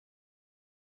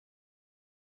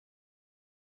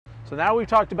So now we've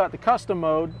talked about the custom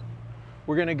mode,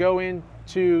 we're going to go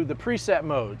into the preset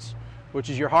modes, which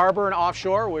is your harbor and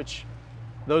offshore, which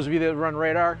those of you that run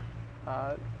radar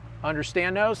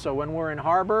understand those. So when we're in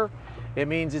harbor, it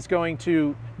means it's going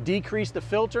to decrease the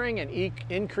filtering and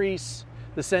increase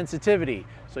the sensitivity.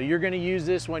 So you're going to use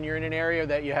this when you're in an area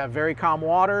that you have very calm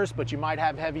waters, but you might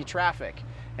have heavy traffic,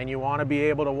 and you want to be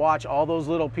able to watch all those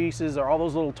little pieces or all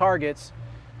those little targets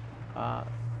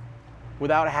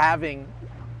without having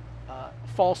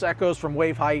false echoes from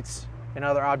wave heights and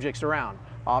other objects around.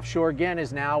 Offshore, again,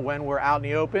 is now when we're out in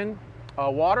the open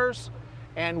waters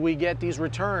and we get these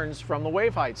returns from the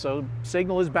wave height. So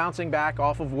signal is bouncing back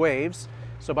off of waves.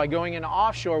 So by going into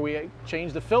offshore, we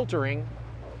change the filtering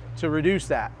to reduce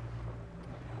that.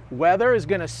 Weather is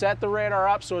going to set the radar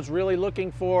up so it's really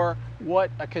looking for what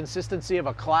a consistency of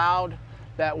a cloud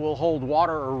that will hold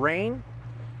water or rain.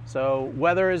 So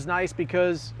weather is nice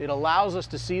because it allows us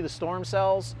to see the storm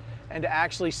cells and to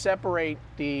actually separate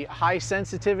the high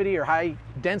sensitivity or high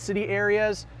density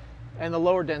areas and the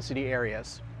lower density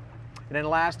areas. And then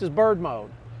last is bird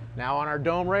mode. Now on our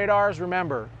dome radars,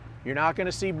 remember, you're not going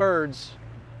to see birds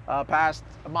past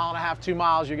 1.5 miles, 2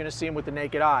 miles. You're going to see them with the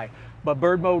naked eye. But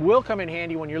bird mode will come in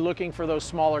handy when you're looking for those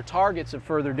smaller targets at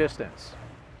further distance.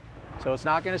 So it's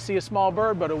not going to see a small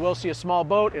bird, but it will see a small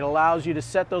boat. It allows you to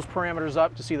set those parameters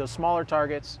up to see those smaller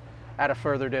targets at a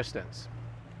further distance.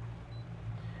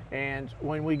 And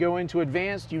when we go into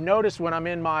advanced, you notice when I'm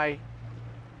in my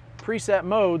preset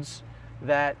modes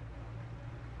that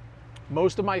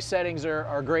most of my settings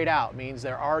are grayed out. Means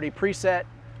they're already preset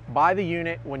by the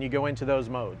unit when you go into those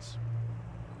modes.